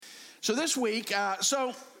So this week,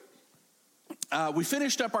 we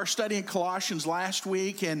finished up our study in Colossians last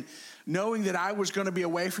week, and knowing that I was going to be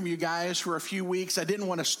away from you guys for a few weeks, I didn't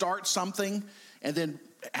want to start something and then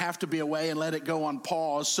have to be away and let it go on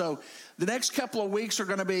pause. So the next couple of weeks are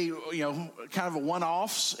going to be, kind of a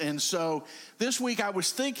one-offs. And so this week I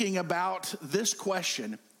was thinking about this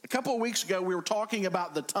question. A couple of weeks ago, we were talking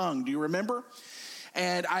about the tongue. Do you remember?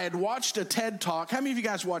 And I had watched a TED Talk. How many of you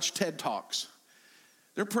guys watch TED Talks?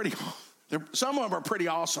 Some of them are pretty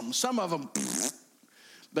awesome. Some of them,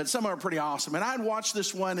 but some are pretty awesome. And I had watched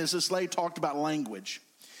this one as this lady talked about language.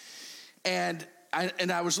 And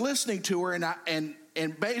I was listening to her,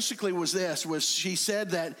 and basically she said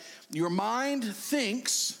that your mind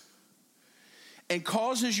thinks and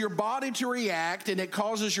causes your body to react, and it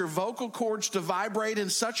causes your vocal cords to vibrate in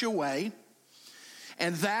such a way,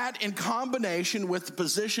 and that in combination with the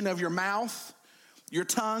position of your mouth, your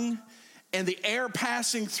tongue, and the air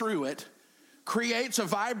passing through it creates a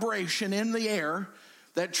vibration in the air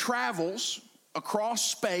that travels across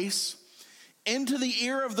space into the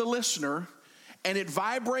ear of the listener, and it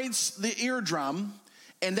vibrates the eardrum,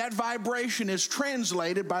 and that vibration is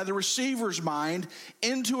translated by the receiver's mind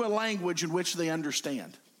into a language in which they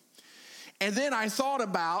understand. And then I thought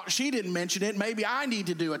about, she didn't mention it, maybe I need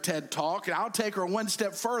to do a TED Talk, and I'll take her one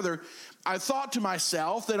step further. I thought to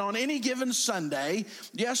myself that on any given Sunday,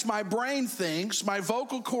 yes, my brain thinks, my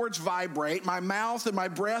vocal cords vibrate, my mouth and my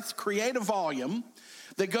breath create a volume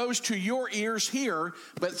that goes to your ears here,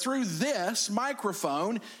 but through this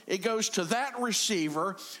microphone, it goes to that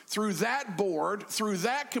receiver, through that board, through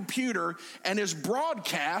that computer, and is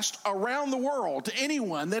broadcast around the world to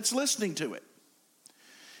anyone that's listening to it.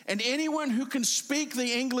 And anyone who can speak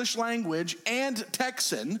the English language and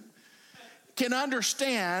Texan can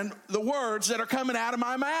understand the words that are coming out of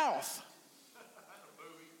my mouth.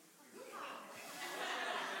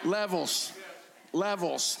 Levels.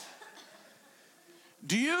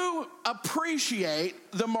 Do you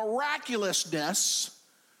appreciate the miraculousness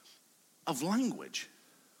of language?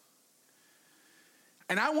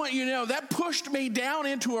 And I want you to know that pushed me down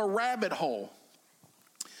into a rabbit hole.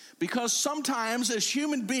 Because sometimes as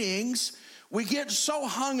human beings, we get so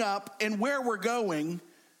hung up in where we're going,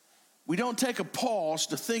 we don't take a pause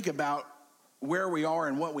to think about where we are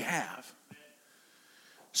and what we have.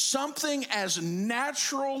 Something as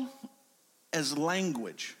natural as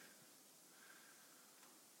language.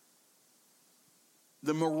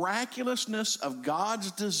 The miraculousness of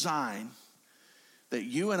God's design that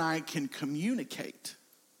you and I can communicate.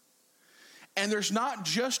 And there's not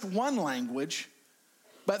just one language,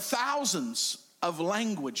 but thousands of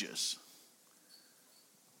languages.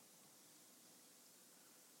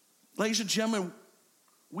 Ladies and gentlemen,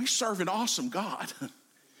 we serve an awesome God.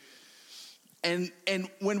 And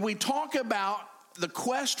when we talk about the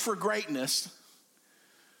quest for greatness,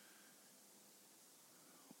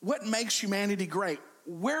 what makes humanity great?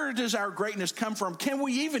 Where does our greatness come from? Can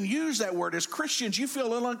we even use that word? As Christians, you feel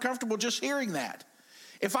a little uncomfortable just hearing that.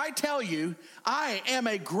 If I tell you, I am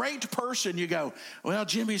a great person, you go, well,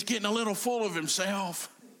 Jimmy's getting a little full of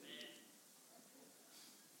himself.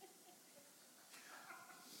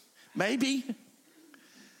 Maybe.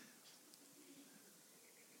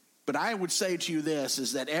 But I would say to you this,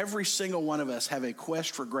 is that every single one of us have a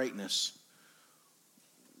quest for greatness.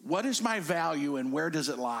 What is my value and where does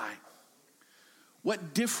it lie?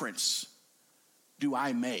 What difference do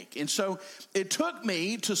I make? And so it took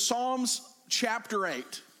me to Psalms chapter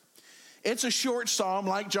 8. It's a short psalm,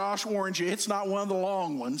 like Josh warned you. It's not one of the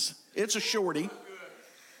long ones. It's a shorty.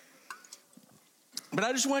 But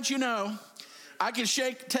I just want you to know, I can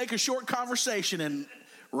take a short conversation and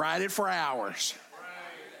write it for hours.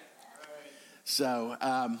 So,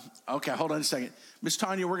 okay, hold on a second. Miss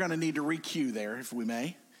Tanya, we're going to need to re-cue there, if we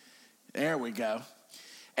may. There we go.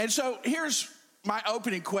 And so here's my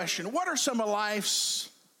opening question. What are some of life's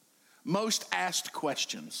most asked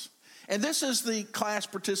questions? And this is the class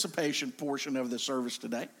participation portion of the service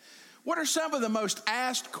today. What are some of the most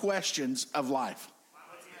asked questions of life?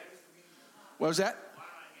 What was that?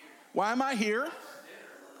 Why am I here?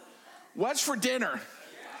 What's for dinner?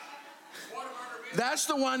 That's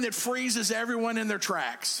the one that freezes everyone in their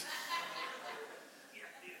tracks.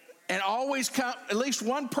 And always at least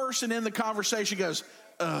one person in the conversation goes,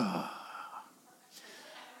 ugh.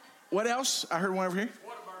 What else? I heard one over here.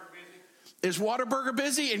 Whataburger busy. Is Whataburger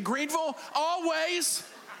busy in Greenville? Always.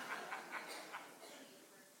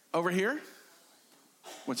 Over here.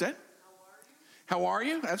 What's that? How are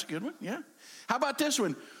you? That's a good one. Yeah. How about this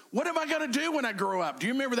one? What am I going to do when I grow up? Do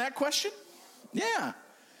you remember that question? Yeah.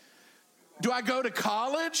 Do I go to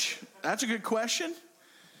college? That's a good question.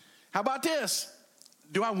 How about this?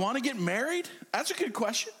 do I want to get married? That's a good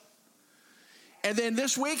question. And then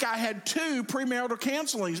this week I had 2 premarital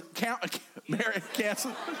counseling.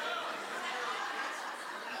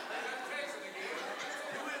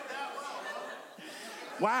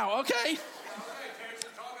 Wow, okay.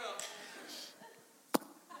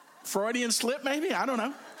 Freudian slip maybe, I don't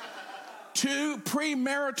know. 2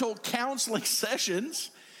 premarital counseling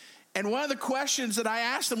sessions. And one of the questions that I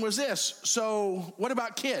asked them was this: so what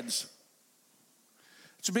about kids?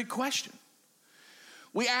 It's a big question.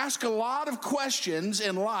 We ask a lot of questions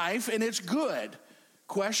in life, and it's good.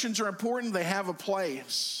 Questions are important. They have a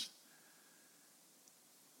place.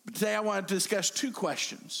 But today I want to discuss 2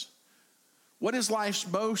 questions. What is life's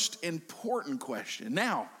most important question?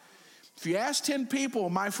 Now, if you ask 10 people,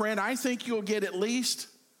 my friend, I think you'll get at least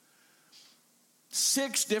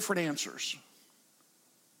 6 different answers.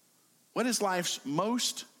 What is life's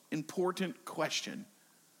most important question?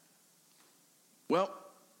 Well,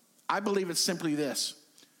 I believe it's simply this: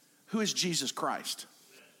 who is Jesus Christ?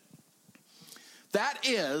 That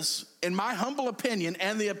is, in my humble opinion,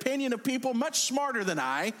 and the opinion of people much smarter than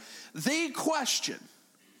I, the question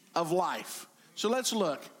of life. So let's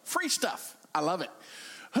look. Free stuff. I love it.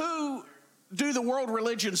 Who do the world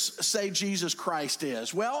religions say Jesus Christ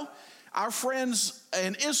is? Well, our friends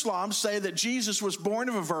in Islam say that Jesus was born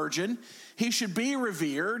of a virgin. He should be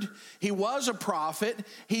revered. He was a prophet.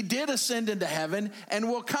 He did ascend into heaven and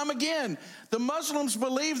will come again. The Muslims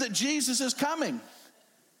believe that Jesus is coming,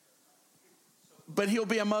 but he'll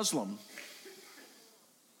be a Muslim.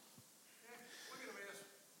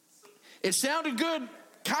 It sounded good,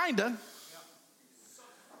 kinda.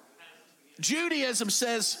 Judaism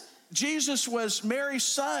says Jesus was Mary's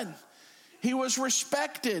son. He was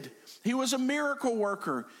respected. He was a miracle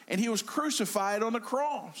worker, and he was crucified on the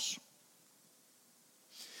cross.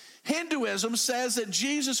 Hinduism says that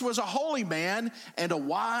Jesus was a holy man and a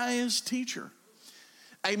wise teacher,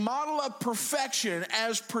 a model of perfection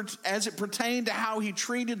as it pertained to how he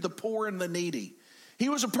treated the poor and the needy. He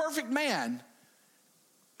was a perfect man,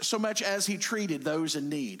 so much as he treated those in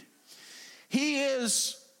need. He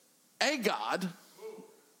is a God,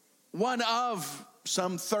 one of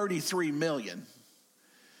some 33 million.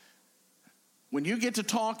 When you get to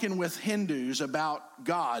talking with Hindus about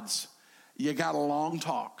gods, you got a long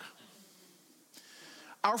talk.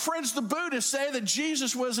 Our friends the Buddhists say that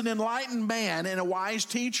Jesus was an enlightened man and a wise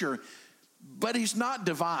teacher, but he's not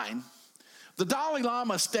divine. The Dalai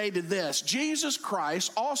Lama stated this: Jesus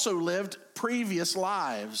Christ also lived previous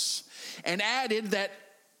lives, and added that,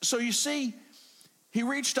 so you see, he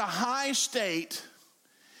reached a high state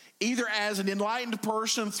either as an enlightened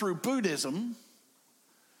person through Buddhism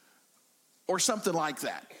or something like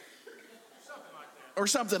that. Or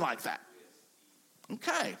something like that.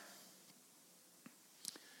 Okay.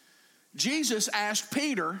 Jesus asked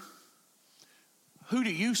Peter, who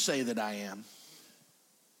do you say that I am?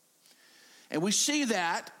 And we see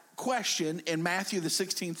that question in Matthew, the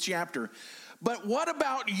 16th chapter. But what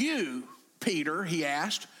about you, Peter, he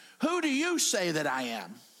asked, who do you say that I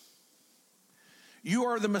am? You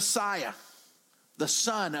are the Messiah, the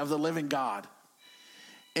Son of the living God.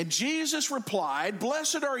 And Jesus replied,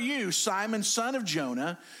 blessed are you, Simon, son of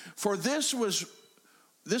Jonah, for this was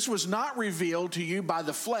not revealed to you by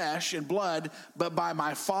the flesh and blood, but by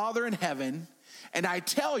my Father in heaven. And I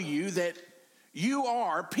tell you that you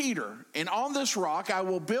are Peter, and on this rock I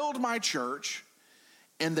will build my church,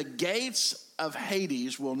 and the gates of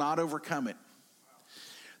Hades will not overcome it.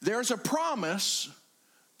 There's a promise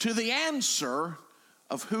to the answer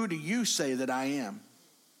of who do you say that I am?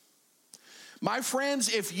 My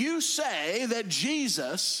friends, if you say that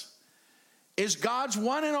Jesus is God's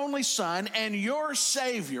one and only Son and your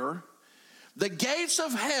Savior, the gates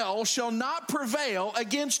of hell shall not prevail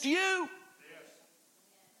against you. Yes.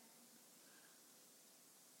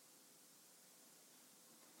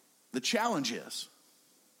 The challenge is,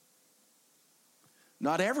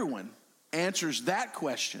 not everyone answers that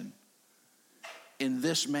question in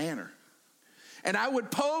this manner. And I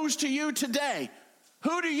would pose to you today,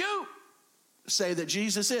 who do you say that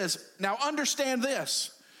Jesus is? Now understand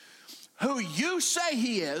this. Who you say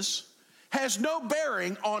he is has no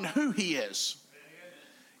bearing on who he is.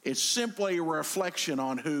 It's simply a reflection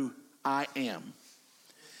on who I am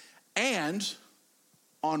and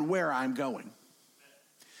on where I'm going.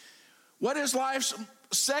 What is life's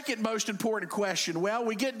second most important question? Well,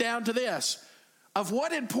 we get down to this. Of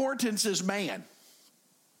what importance is man?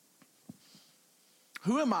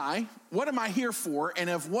 Who am I? What am I here for? And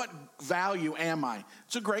of what value am I?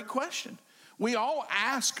 It's a great question. We all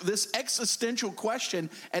ask this existential question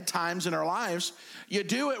at times in our lives. You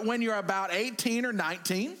do it when you're about 18 or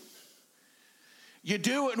 19. You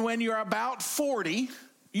do it when you're about 40.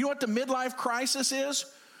 You know what the midlife crisis is?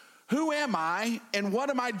 Who am I and what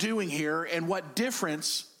am I doing here and what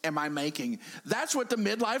difference am I making? That's what the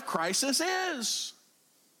midlife crisis is.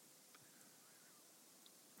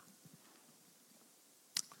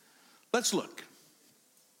 Let's look.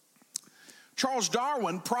 Charles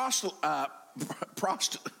Darwin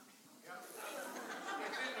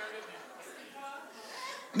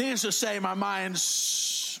needless to say, my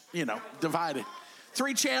mind's, divided.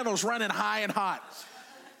 3 channels running high and hot.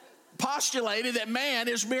 Postulated that man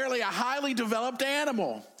is merely a highly developed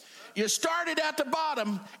animal. You started at the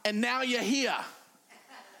bottom and now you're here.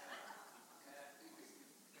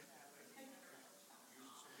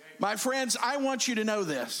 My friends, I want you to know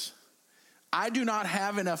this. I do not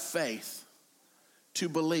have enough faith to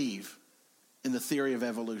believe in the theory of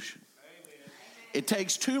evolution. It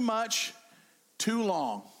takes too much, too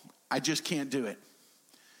long. I just can't do it.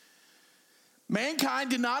 Mankind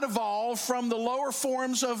did not evolve from the lower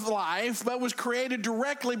forms of life, but was created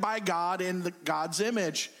directly by God in God's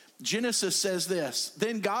image. Genesis says this,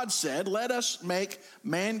 then God said, let us make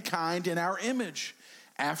mankind in our image,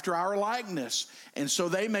 after our likeness, and so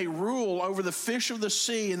they may rule over the fish of the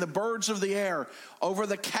sea and the birds of the air, over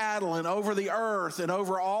the cattle and over the earth and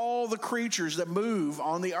over all the creatures that move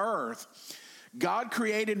on the earth. God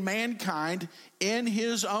created mankind in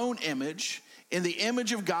his own image. In the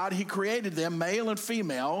image of God, he created them, male and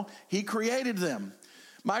female. He created them.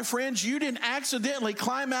 My friends, you didn't accidentally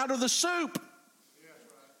climb out of the soup.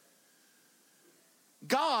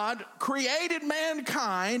 God created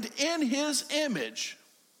mankind in his image.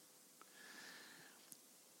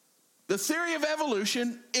 The theory of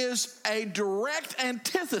evolution is a direct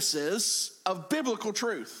antithesis of biblical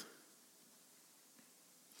truth.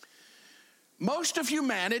 Most of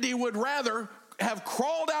humanity would rather have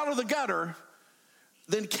crawled out of the gutter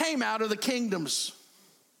than came out of the kingdom's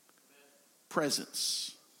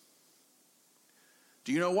presence.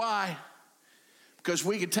 Do you know why? Because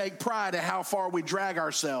we can take pride at how far we drag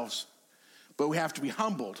ourselves, but we have to be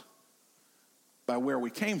humbled by where we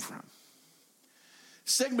came from.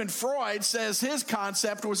 Sigmund Freud says his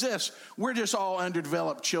concept was this: we're just all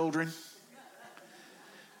underdeveloped children.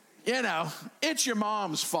 It's your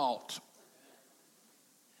mom's fault.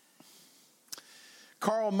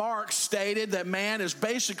 Karl Marx stated that man is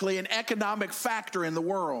basically an economic factor in the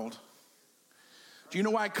world. Do you know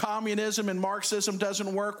why communism and Marxism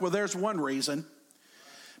doesn't work? Well, there's one reason.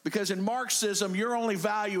 Because in Marxism, your only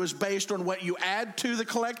value is based on what you add to the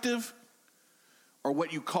collective or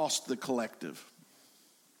what you cost the collective.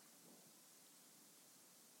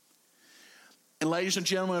 And ladies and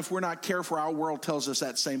gentlemen, if we're not careful, our world tells us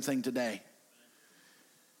that same thing today.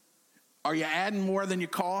 Are you adding more than you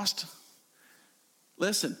cost?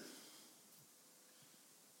 Listen,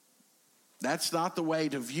 that's not the way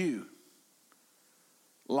to view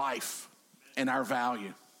life and our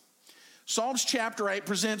value. Psalms chapter 8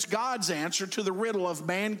 presents God's answer to the riddle of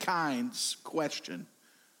mankind's question.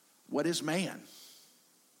 What is man?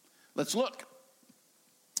 Let's look.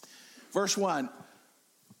 Verse 1.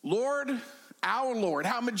 Lord, our Lord,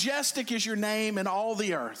 how majestic is your name in all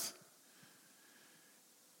the earth.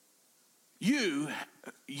 You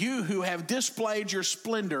who have displayed your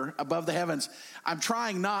splendor above the heavens. I'm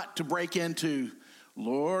trying not to break into,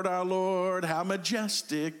 Lord, our Lord, how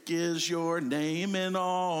majestic is your name in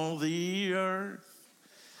all the earth.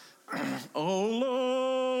 Oh,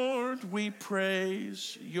 Lord, we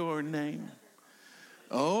praise your name.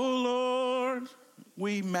 Oh, Lord,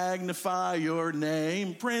 we magnify your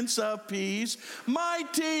name. Prince of Peace,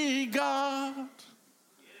 mighty God.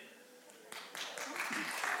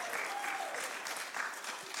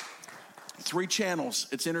 Three channels.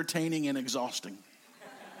 It's entertaining and exhausting.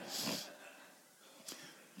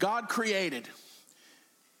 God created.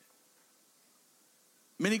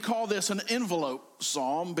 Many call this an envelope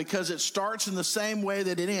psalm because it starts in the same way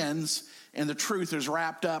that it ends, and the truth is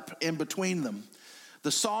wrapped up in between them.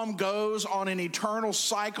 The psalm goes on an eternal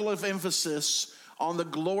cycle of emphasis on the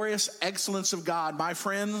glorious excellence of God. My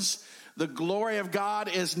friends, the glory of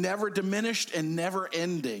God is never diminished and never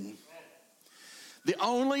ending. The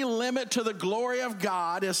only limit to the glory of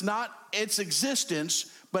God is not its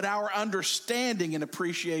existence, but our understanding and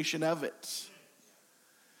appreciation of it.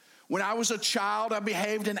 When I was a child, I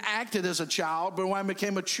behaved and acted as a child, but when I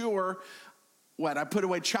became mature, I put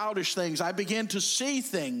away childish things. I began to see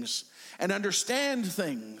things and understand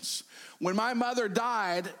things. When my mother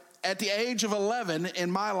died at the age of 11,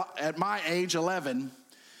 at my age 11,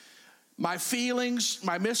 my feelings,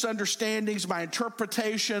 my misunderstandings, my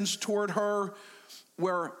interpretations toward her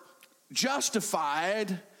were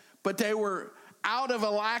justified, but they were out of a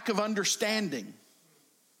lack of understanding.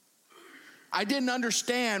 I didn't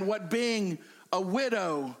understand what being a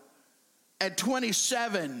widow at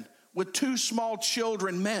 27 with 2 small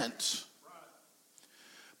children meant.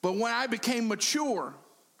 But when I became mature,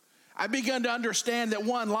 I began to understand that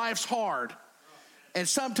one, life's hard. And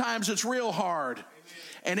sometimes it's real hard.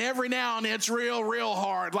 And every now and then it's real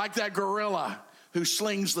hard, like that gorilla who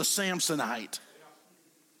slings the Samsonite.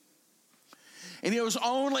 And it was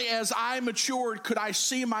only as I matured could I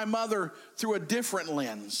see my mother through a different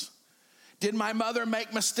lens. Did my mother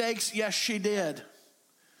make mistakes? Yes, she did.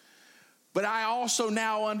 But I also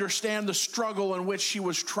now understand the struggle in which she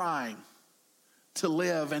was trying to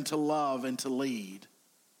live and to love and to lead.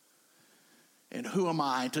 And who am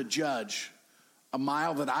I to judge a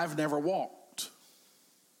mile that I've never walked?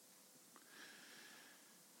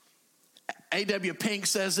 A.W. Pink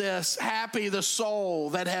says this: happy the soul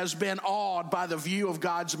that has been awed by the view of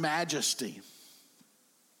God's majesty.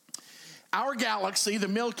 Our galaxy, the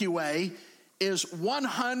Milky Way, is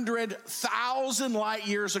 100,000 light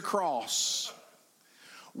years across.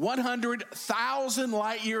 100,000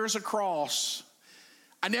 light years across.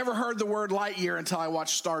 I never heard the word light year until I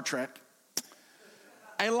watched Star Trek.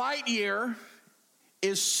 A light year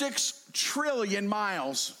is 6 trillion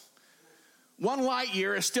miles. 1 light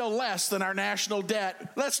year is still less than our national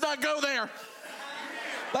debt. Let's not go there.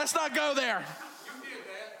 Let's not go there.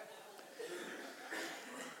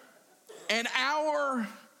 And our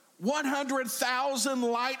 100,000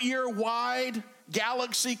 light year wide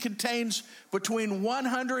galaxy contains between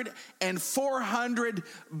 100 and 400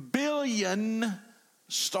 billion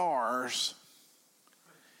stars.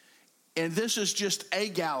 And this is just a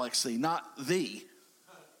galaxy, not the.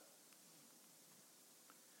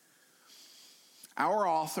 Our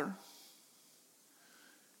author,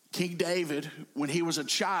 King David, when he was a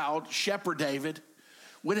child, Shepherd David,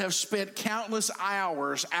 would have spent countless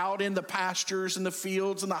hours out in the pastures and the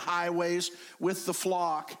fields and the highways with the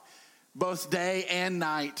flock, both day and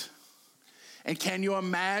night. And can you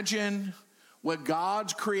imagine what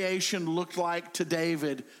God's creation looked like to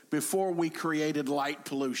David before we created light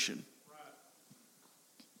pollution?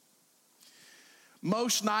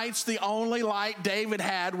 Most nights, the only light David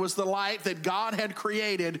had was the light that God had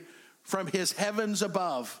created from his heavens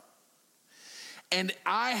above. And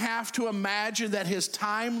I have to imagine that his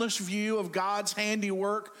timeless view of God's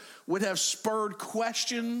handiwork would have spurred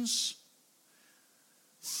questions,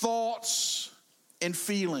 thoughts, and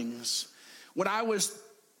feelings. When I was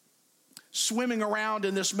swimming around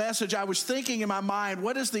in this message, I was thinking in my mind,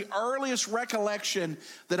 what is the earliest recollection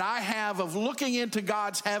that I have of looking into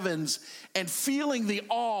God's heavens and feeling the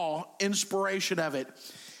awe, inspiration of it?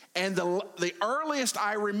 And the earliest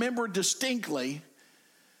I remember distinctly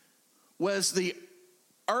was the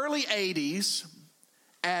early 80s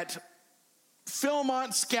at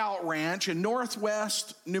Philmont Scout Ranch in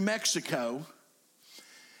northwest New Mexico.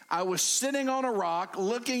 I was sitting on a rock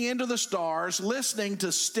looking into the stars, listening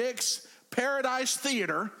to Styx Paradise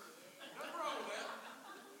Theater.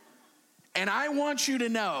 And I want you to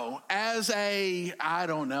know, as a,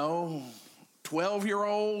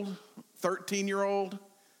 12-year-old, 13-year-old,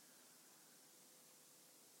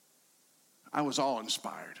 I was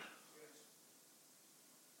awe-inspired.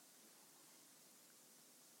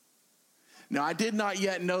 Now, I did not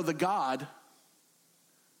yet know the God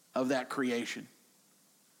of that creation.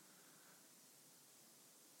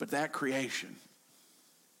 But that creation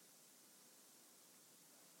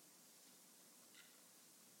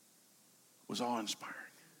was awe-inspiring.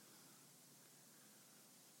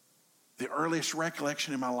 The earliest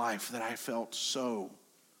recollection in my life that I felt so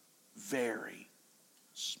very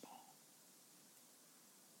small.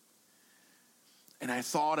 And I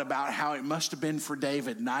thought about how it must have been for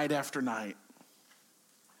David night after night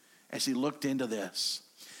as he looked into this.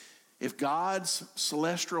 If God's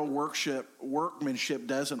celestial workmanship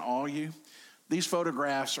doesn't awe you, these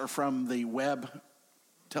photographs are from the Webb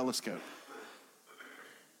telescope.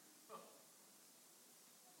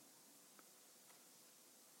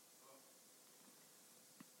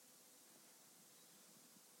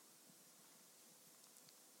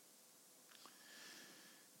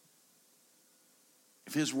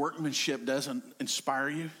 If his workmanship doesn't inspire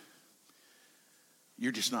you,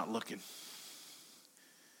 you're just not looking.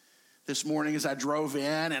 This morning as I drove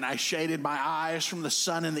in and I shaded my eyes from the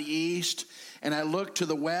sun in the east and I looked to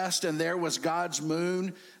the west and there was God's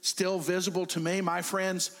moon still visible to me, my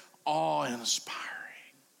friends, awe-inspiring.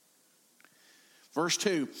 Verse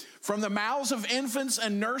 2, from the mouths of infants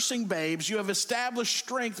and nursing babes, you have established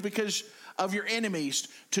strength because of your enemies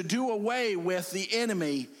to do away with the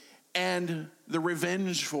enemy and the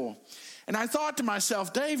revengeful. And I thought to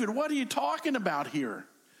myself, David, what are you talking about here?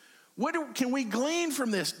 Can we glean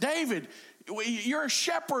from this? David, you're a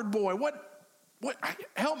shepherd boy. What,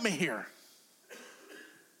 help me here.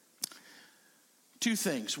 Two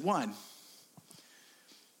things. One,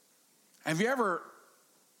 have you ever,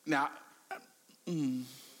 now,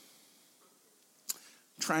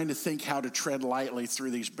 trying to think how to tread lightly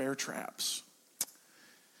through these bear traps.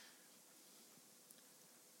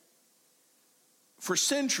 For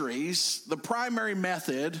centuries, the primary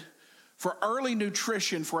method for early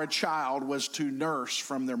nutrition for a child was to nurse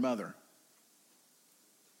from their mother.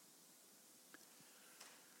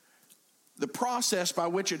 The process by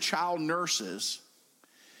which a child nurses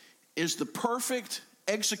is the perfect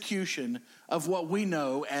execution of what we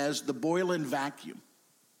know as the Boylan vacuum.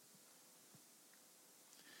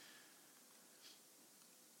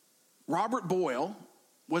 Robert Boyle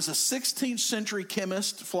was a 16th century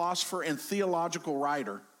chemist, philosopher, and theological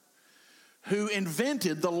writer who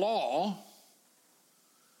invented the law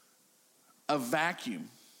of vacuum.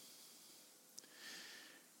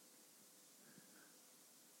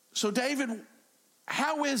 So, David,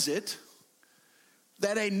 how is it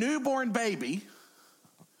that a newborn baby's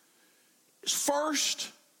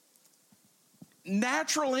first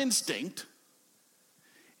natural instinct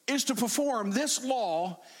is to perform this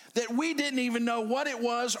law that we didn't even know what it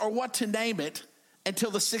was or what to name it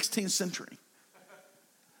until the 16th century?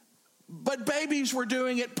 But babies were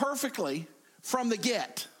doing it perfectly from the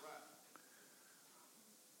get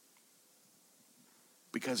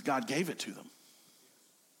because God gave it to them.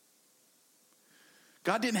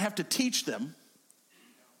 God didn't have to teach them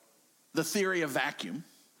the theory of vacuum.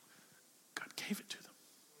 God gave it to them.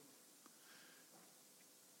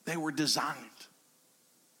 They were designed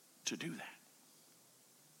to do that.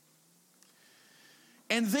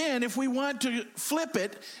 And then if we want to flip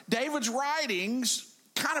it, David's writings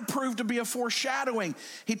kind of prove to be a foreshadowing.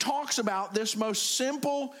 He talks about this most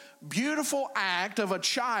simple, beautiful act of a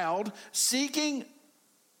child seeking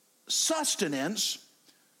sustenance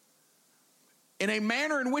in a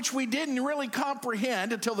manner in which we didn't really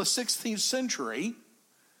comprehend until the 16th century.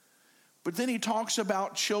 But then he talks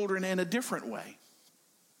about children in a different way.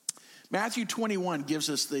 Matthew 21 gives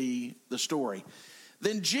us the story.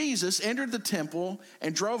 Then Jesus entered the temple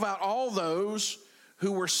and drove out all those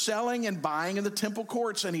who were selling and buying in the temple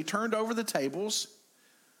courts, and he turned over the tables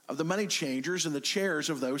of the money changers and the chairs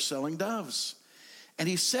of those selling doves. And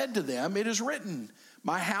he said to them, "It is written,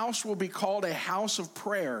 my house will be called a house of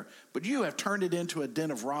prayer, but you have turned it into a den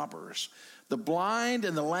of robbers." The blind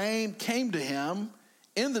and the lame came to him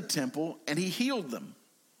in the temple, and he healed them.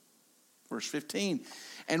 Verse 15,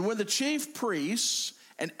 and when the chief priests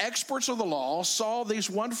and experts of the law saw these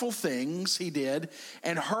wonderful things he did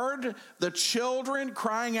and heard the children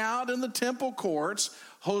crying out in the temple courts,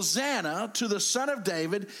 "Hosanna to the Son of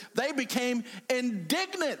David," they became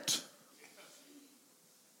indignant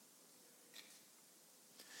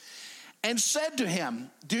and said to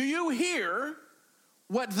him, "Do you hear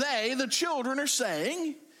what they, the children, are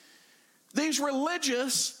saying?" These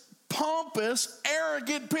religious, pompous,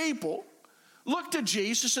 arrogant people look to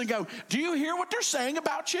Jesus and go, "Do you hear what they're saying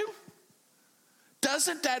about you?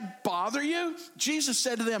 Doesn't that bother you?" Jesus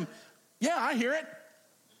said to them, "Yeah, I hear it.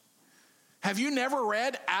 Have you never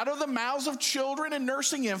read, out of the mouths of children and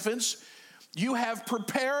nursing infants, you have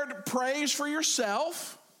prepared praise for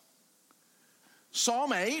yourself?"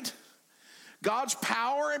 Psalm 8, God's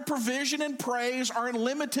power and provision and praise aren't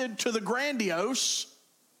limited to the grandiose.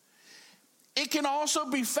 It can also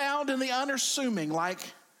be found in the unassuming,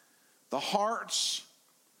 like the hearts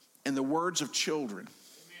and the words of children.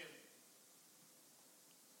 Amen.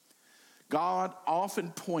 God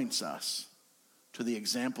often points us to the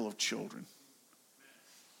example of children.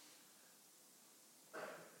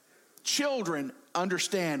 Children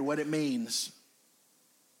understand what it means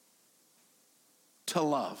to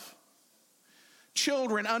love.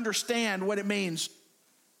 Children understand what it means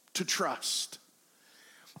to trust.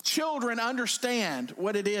 Children understand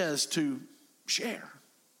what it is to share.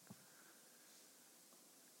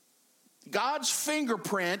 God's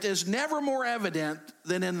fingerprint is never more evident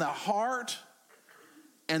than in the heart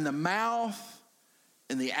and the mouth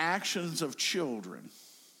and the actions of children.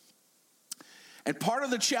 And part of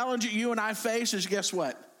the challenge that you and I face is, guess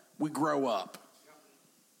what? We grow up.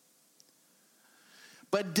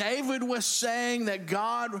 But David was saying that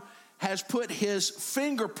God has put his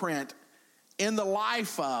fingerprint in the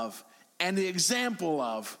life of and the example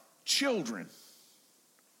of children.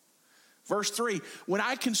 Verse 3, when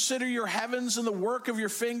I consider your heavens and the work of your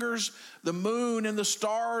fingers, the moon and the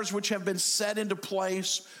stars which have been set into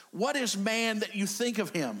place, what is man that you think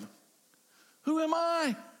of him? Who am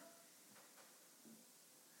I?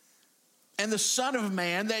 and the Son of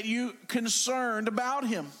Man that you concerned about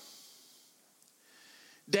him?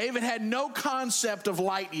 David had no concept of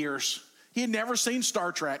light years. He had never seen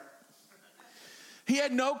Star Trek. He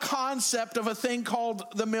had no concept of a thing called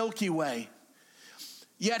the Milky Way.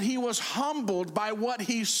 Yet he was humbled by what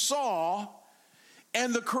he saw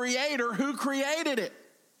and the Creator who created it.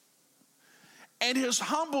 And his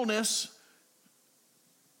humbleness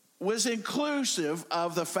was inclusive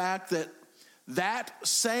of the fact that that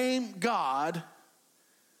same God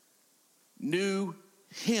knew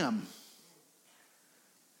him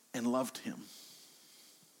and loved him.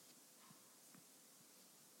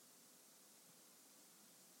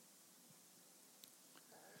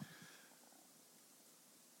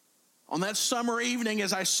 On that summer evening,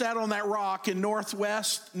 as I sat on that rock in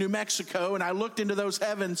northwest New Mexico and I looked into those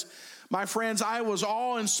heavens, my friends, I was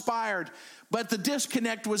awe-inspired. But the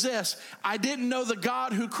disconnect was this: I didn't know the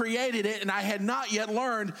God who created it, and I had not yet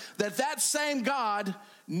learned that that same God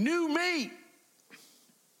knew me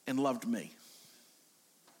and loved me.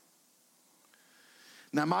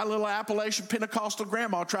 Now, my little Appalachian Pentecostal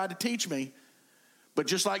grandma tried to teach me, but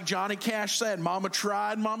just like Johnny Cash said, Mama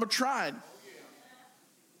tried, Mama tried.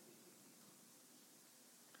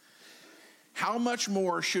 How much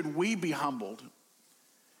more should we be humbled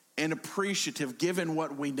and appreciative given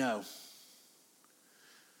what we know?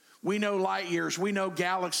 We know light years, we know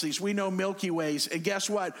galaxies, we know Milky Ways, and guess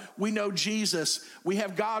what? We know Jesus, we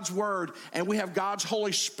have God's Word, and we have God's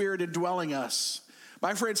Holy Spirit indwelling us.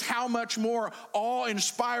 My friends, how much more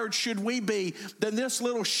awe-inspired should we be than this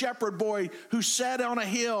little shepherd boy who sat on a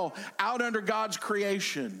hill out under God's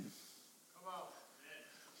creation?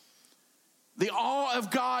 The awe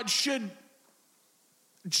of God should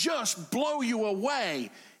just blow you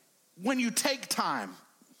away when you take time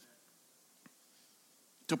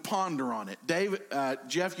to ponder on it.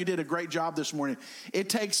 Jeff, you did a great job this morning. It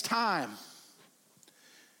takes time.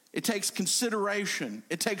 It takes consideration.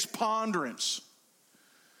 It takes ponderance.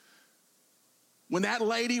 When that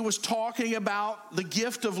lady was talking about the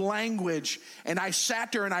gift of language, and I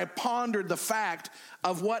sat there and I pondered the fact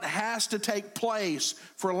of what has to take place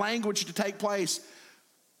for language to take place,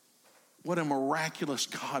 what a miraculous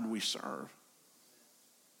God we serve.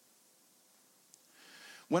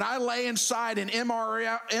 When I lay inside an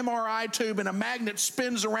MRI tube and a magnet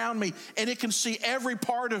spins around me and it can see every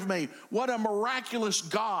part of me, what a miraculous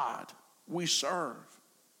God we serve.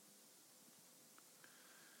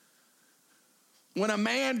 When a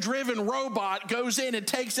man-driven robot goes in and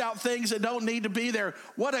takes out things that don't need to be there,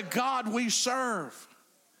 what a God we serve.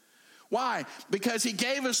 Why? Because he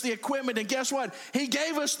gave us the equipment, and guess what? He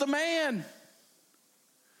gave us the man.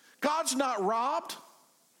 God's not robbed.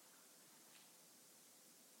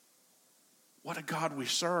 What a God we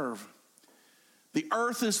serve. The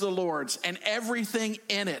earth is the Lord's and everything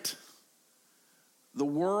in it, the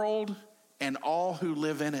world and all who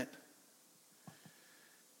live in it.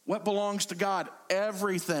 What belongs to God?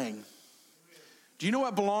 Everything. Do you know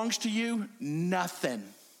what belongs to you? Nothing.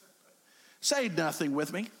 Say nothing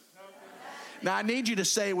with me. Now, I need you to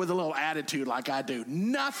say it with a little attitude like I do.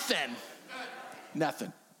 Nothing.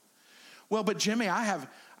 Nothing. Well, but Jimmy, I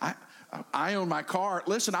own my car.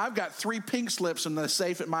 Listen, I've got 3 pink slips in the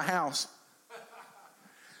safe at my house.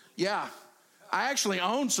 Yeah, I actually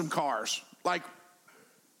own some cars. Like,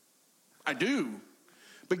 I do.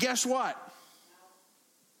 But guess what?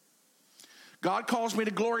 God calls me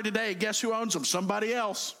to glory today. Guess who owns them? Somebody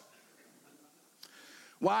else.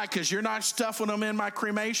 Why? Because you're not stuffing them in my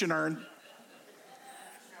cremation urn.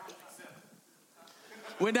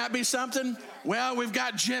 Wouldn't that be something? Well, we've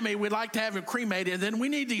got Jimmy. We'd like to have him cremated. And then we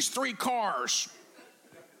need these 3 cars.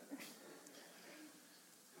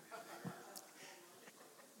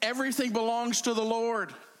 Everything belongs to the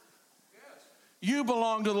Lord. You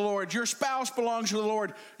belong to the Lord. Your spouse belongs to the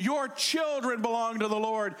Lord. Your children belong to the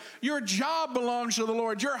Lord. Your job belongs to the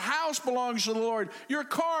Lord. Your house belongs to the Lord. Your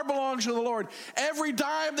car belongs to the Lord. Every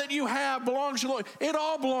dime that you have belongs to the Lord. It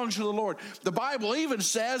all belongs to the Lord. The Bible even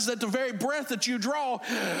says that the very breath that you draw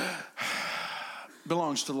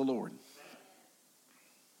belongs to the Lord.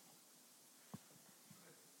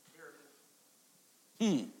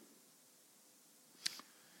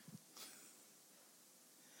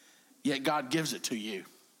 Yet God gives it to you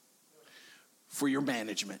for your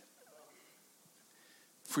management,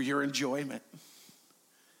 for your enjoyment.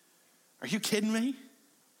 Are you kidding me?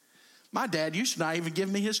 My dad used to not even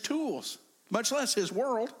give me his tools, much less his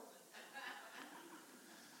world.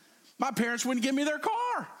 My parents wouldn't give me their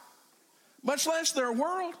car, much less their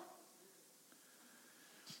world.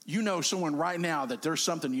 You know someone right now that there's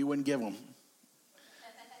something you wouldn't give them.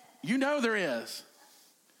 You know there is.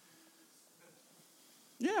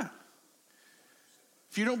 Yeah.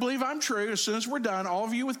 If you don't believe I'm true, as soon as we're done, all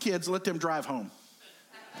of you with kids, let them drive home.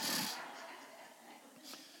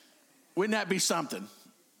 Wouldn't that be something?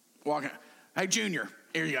 Walking, hey, Junior,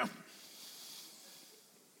 here you go.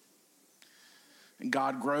 And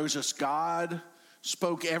God grows us. God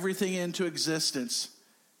spoke everything into existence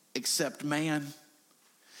except man.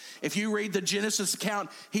 If you read the Genesis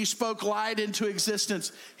account, he spoke light into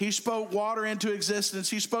existence. He spoke water into existence.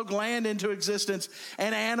 He spoke land into existence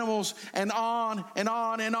and animals and on and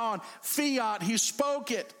on and on. Fiat, he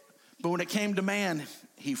spoke it. But when it came to man,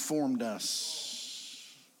 he formed us.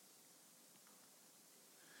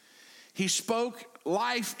 He spoke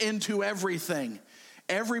life into everything.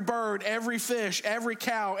 Every bird, every fish, every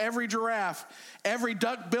cow, every giraffe, every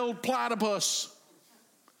duck-billed platypus.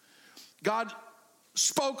 God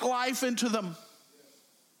spoke life into them.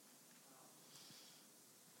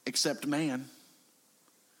 Except man.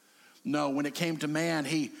 No, when it came to man,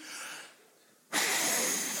 he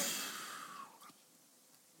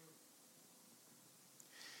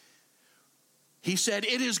said,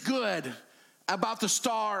 it is good about the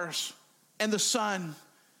stars and the sun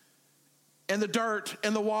and the dirt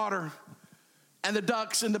and the water and the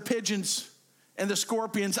ducks and the pigeons and the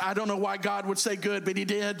scorpions. I don't know why God would say good, but he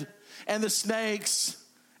did. And the snakes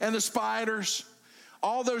and the spiders,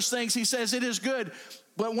 all those things. He says it is good.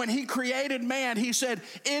 But when he created man, he said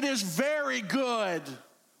it is very good.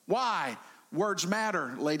 Why? Words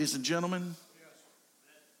matter, ladies and gentlemen.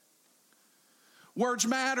 Words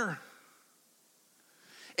matter.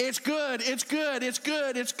 It's good, it's good, it's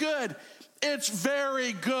good, it's good. It's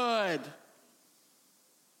very good.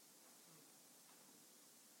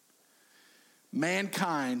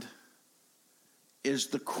 Mankind is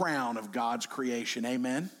the crown of God's creation.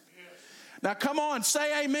 Amen? Yes. Now come on,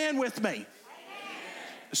 say amen with me. Amen.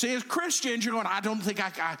 See, as Christians, you're going, I don't think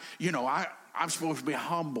I'm supposed to be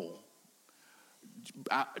humble.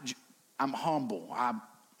 I'm humble.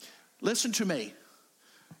 Listen to me.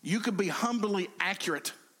 You could be humbly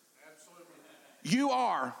accurate. Absolutely. You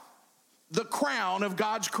are the crown of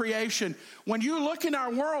God's creation. When you look in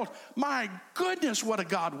our world, my goodness, what a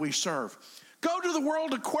God we serve. Go to the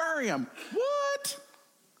World Aquarium. What?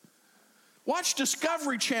 Watch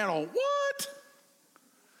Discovery Channel. What?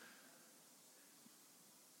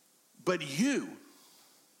 But you,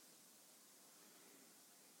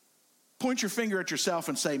 point your finger at yourself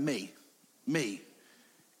and say, me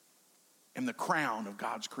am the crown of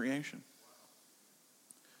God's creation.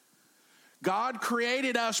 God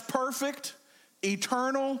created us perfect,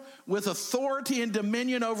 eternal, with authority and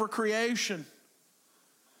dominion over creation.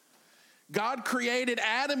 God created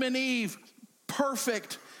Adam and Eve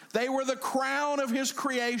perfect. They were the crown of his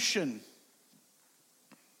creation.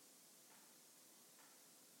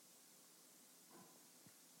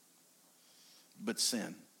 But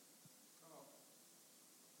sin.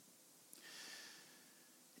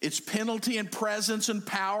 Its penalty and presence and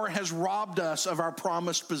power has robbed us of our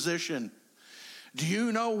promised position. Do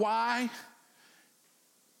you know why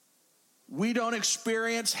we don't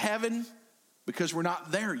experience heaven? Because we're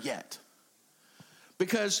not there yet.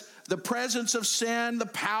 Because the presence of sin, the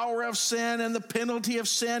power of sin, and the penalty of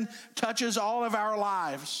sin touches all of our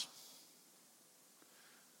lives.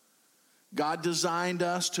 God designed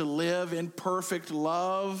us to live in perfect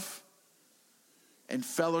love and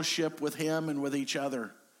fellowship with him and with each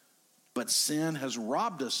other. But sin has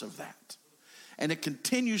robbed us of that. And it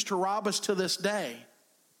continues to rob us to this day.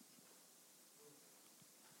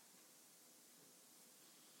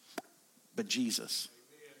 But Jesus,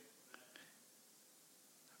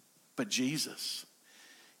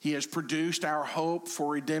 he has produced our hope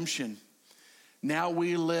for redemption. Now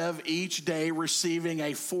we live each day receiving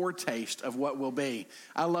a foretaste of what will be.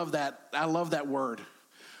 I love that word.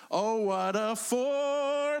 Oh, what a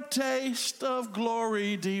foretaste of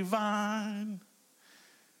glory divine.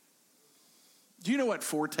 Do you know what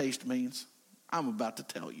foretaste means? I'm about to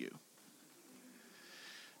tell you.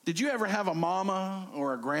 Did you ever have a mama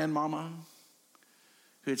or a grandmama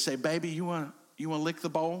who'd say, baby, you want to lick the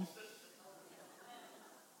bowl?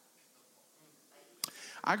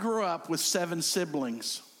 I grew up with 7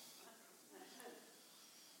 siblings.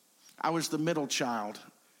 I was the middle child.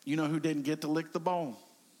 You know who didn't get to lick the bowl?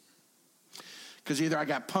 Because either I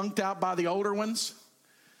got punked out by the older ones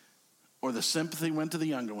or the sympathy went to the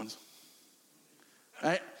younger ones.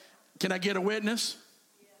 Hey, can I get a witness?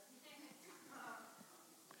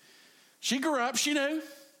 She grew up, she knew.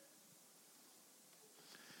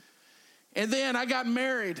 And then I got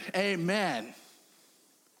married. Amen.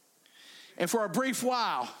 And for a brief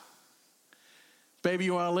while, baby,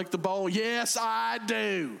 you want to lick the bowl? Yes, I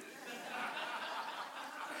do.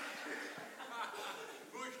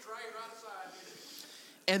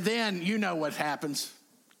 And then you know what happens.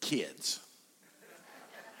 Kids.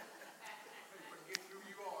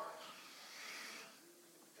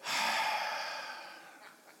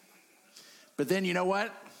 But then you know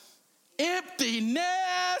what? Empty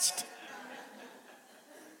nest.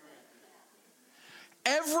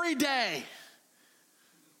 Every day,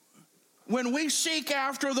 when we seek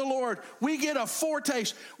after the Lord, we get a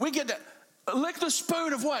foretaste. We get to lick the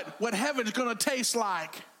spoon of what heaven's going to taste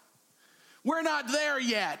like. We're not there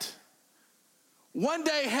yet. One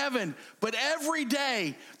day heaven, but every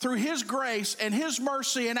day through his grace and his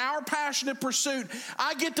mercy and our passionate pursuit,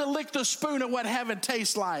 I get to lick the spoon of what heaven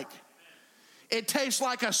tastes like. It tastes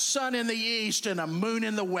like a sun in the east and a moon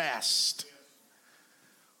in the west.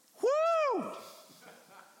 Woo!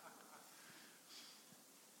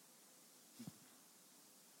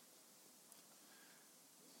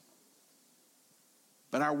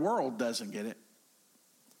 But our world doesn't get it.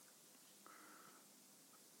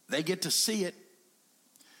 They get to see it.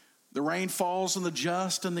 The rain falls on the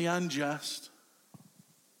just and the unjust.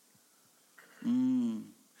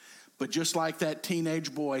 But just like that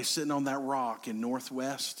teenage boy sitting on that rock in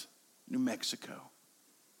northwest New Mexico,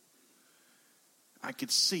 I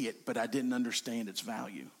could see it, but I didn't understand its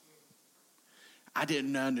value. I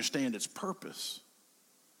didn't understand its purpose.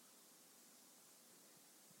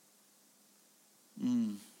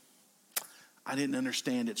 I didn't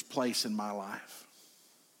understand its place in my life.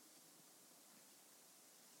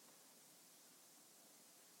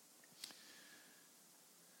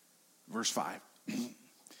 Verse 5.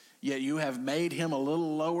 Yet you have made him a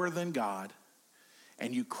little lower than God,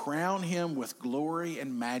 and you crown him with glory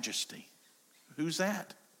and majesty. Who's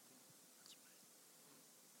that?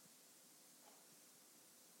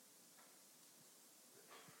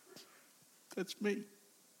 That's me.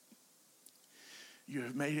 You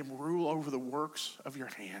have made him rule over the works of your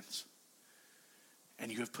hands,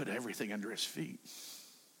 and you have put everything under his feet.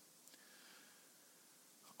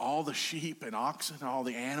 All the sheep and oxen, all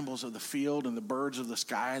the animals of the field and the birds of the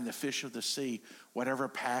sky and the fish of the sea, whatever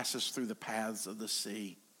passes through the paths of the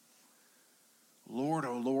sea. Lord,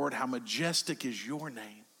 oh Lord, how majestic is your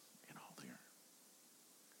name in all the earth.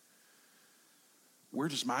 Where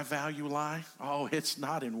does my value lie? Oh, it's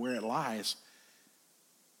not in where it lies.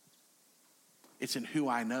 It's in who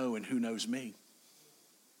I know and who knows me.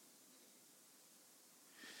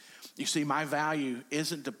 You see, my value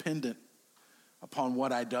isn't dependent upon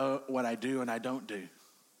what I do and I don't do.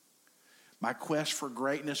 My quest for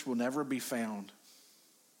greatness will never be found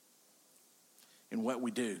in what we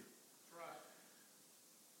do,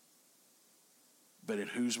 but in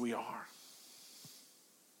whose we are.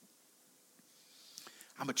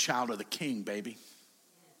 I'm a child of the King, baby.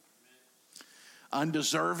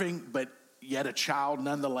 Undeserving, but yet a child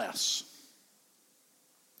nonetheless.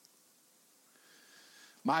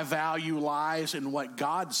 My value lies in what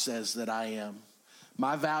God says that I am.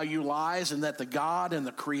 My value lies in that the God and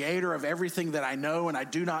the creator of everything that I know and I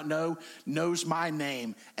do not know knows my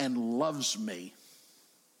name and loves me.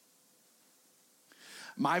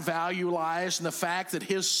 My value lies in the fact that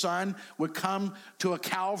his son would come to a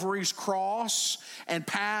Calvary's cross and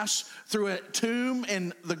pass through a tomb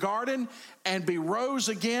in the garden and be rose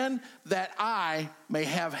again that I may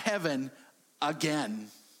have heaven again.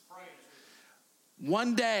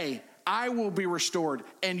 One day I will be restored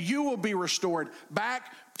and you will be restored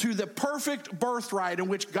back to the perfect birthright in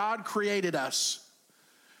which God created us.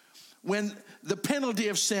 When the penalty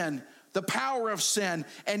of sin, the power of sin,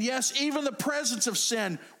 and yes, even the presence of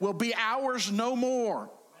sin will be ours no more.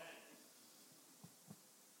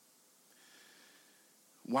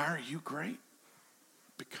 Why are you great?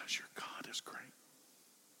 Because your God is great.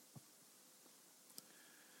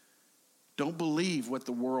 Don't believe what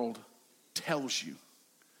the world tells you.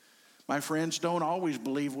 My friends, don't always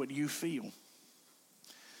believe what you feel.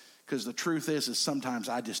 Because the truth is sometimes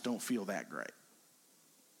I just don't feel that great.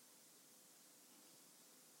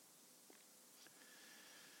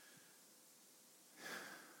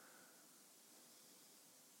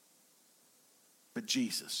 But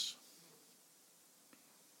Jesus,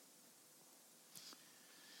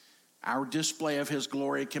 our display of his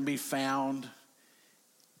glory can be found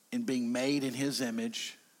in being made in his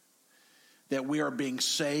image, that we are being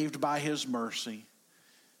saved by his mercy,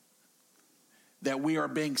 that we are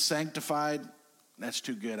being sanctified. That's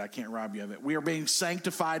too good. I can't rob you of it. We are being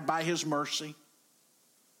sanctified by his mercy,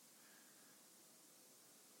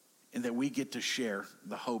 and that we get to share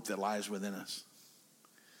the hope that lies within us.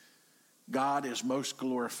 God is most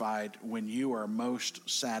glorified when you are most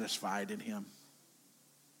satisfied in him.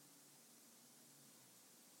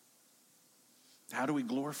 How do we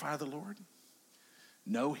glorify the Lord?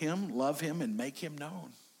 know him, love him, and make him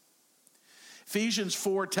known. Ephesians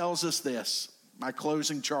 4 tells us this, my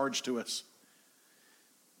closing charge to us.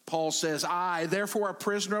 Paul says, I, therefore a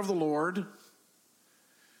prisoner of the Lord,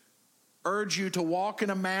 urge you to walk in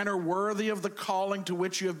a manner worthy of the calling to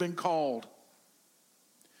which you have been called.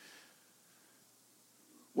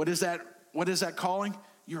 What is that? What is that calling?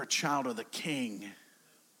 You're a child of the King.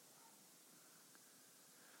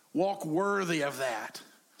 Walk worthy of that.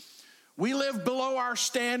 We live below our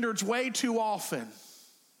standards way too often.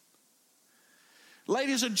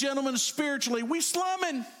 Ladies and gentlemen, spiritually, we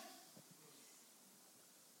slumming.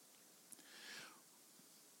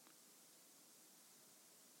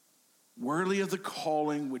 Worthy of the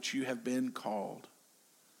calling which you have been called.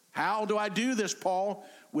 How do I do this, Paul?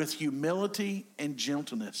 With humility and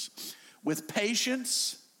gentleness, with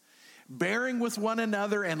patience, bearing with one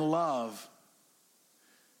another and love.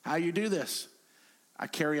 How you do this? I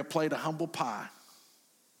carry a plate of humble pie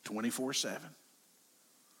 24/7.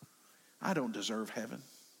 I don't deserve heaven.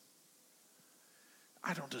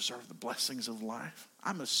 I don't deserve the blessings of life.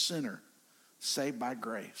 I'm a sinner saved by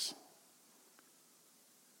grace.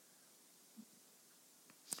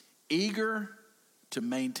 Eager to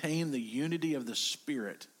maintain the unity of the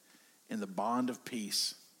Spirit in the bond of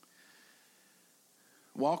peace.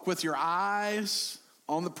 Walk with your eyes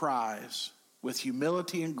on the prize with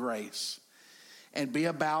humility and grace, and be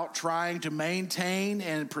about trying to maintain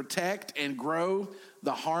and protect and grow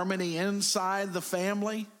the harmony inside the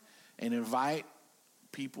family, and invite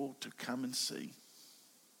people to come and see.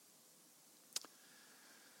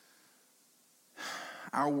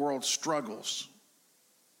 Our world struggles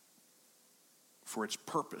for its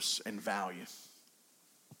purpose and value.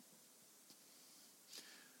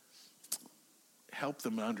 Help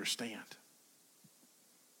them understand.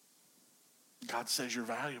 God says you're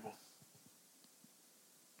valuable.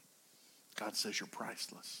 God says you're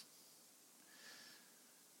priceless.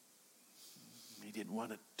 He didn't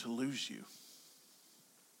want it to lose you.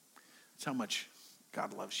 That's how much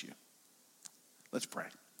God loves you. Let's pray.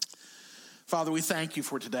 Father, we thank you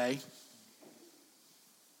for today.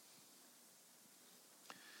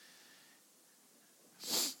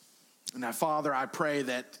 Now, Father, I pray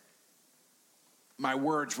that my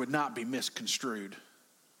words would not be misconstrued.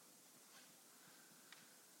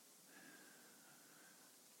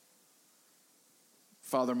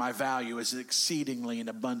 Father, my value is exceedingly and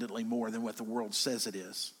abundantly more than what the world says it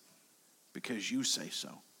is, because you say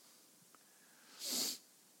so.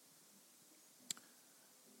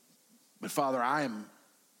 But Father, I am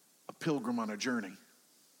a pilgrim on a journey.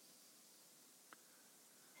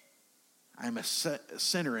 I am a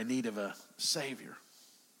sinner in need of a Savior.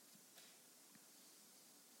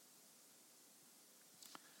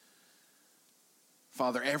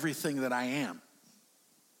 Father, everything that I am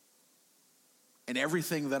and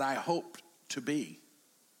everything that I hope to be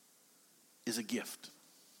is a gift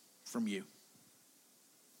from you.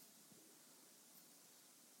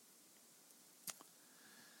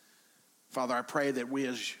 Father, I pray that we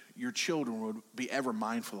as your children would be ever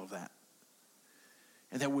mindful of that.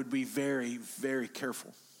 And that would be very, very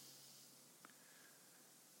careful.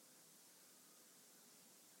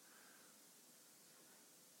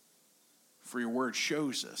 For your word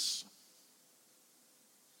shows us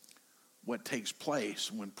what takes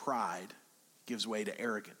place when pride gives way to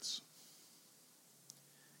arrogance,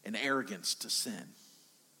 and arrogance to sin.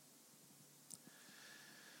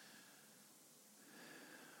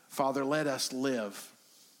 Father, let us live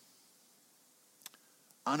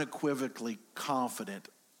unequivocally confident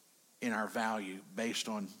in our value based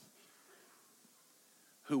on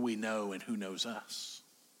who we know and who knows us.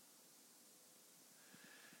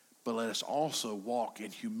 But let us also walk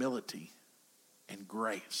in humility and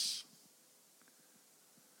grace,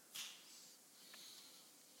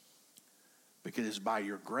 because it's by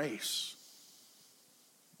your grace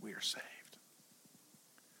we are saved.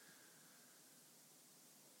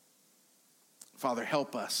 Father,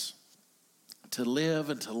 help us to live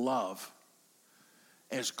and to love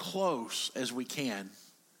as close as we can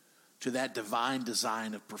to that divine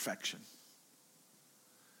design of perfection,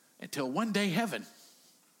 until one day heaven.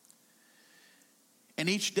 And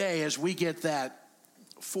each day as we get that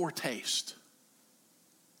foretaste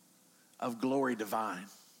of glory divine,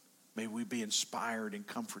 may we be inspired and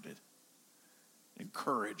comforted,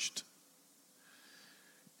 encouraged.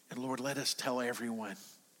 And Lord, let us tell everyone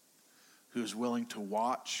who is willing to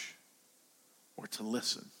watch or to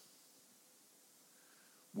listen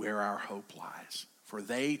where our hope lies. For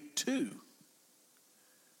they too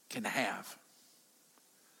can have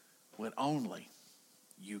what only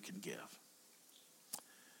you can give.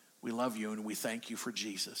 We love you and we thank you for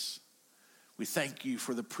Jesus. We thank you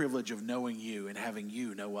for the privilege of knowing you and having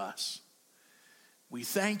you know us. We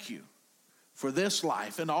thank you for this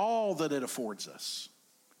life and all that it affords us.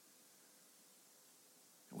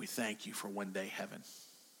 And we thank you for one day heaven.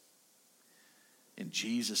 In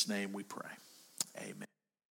Jesus' name we pray. Amen.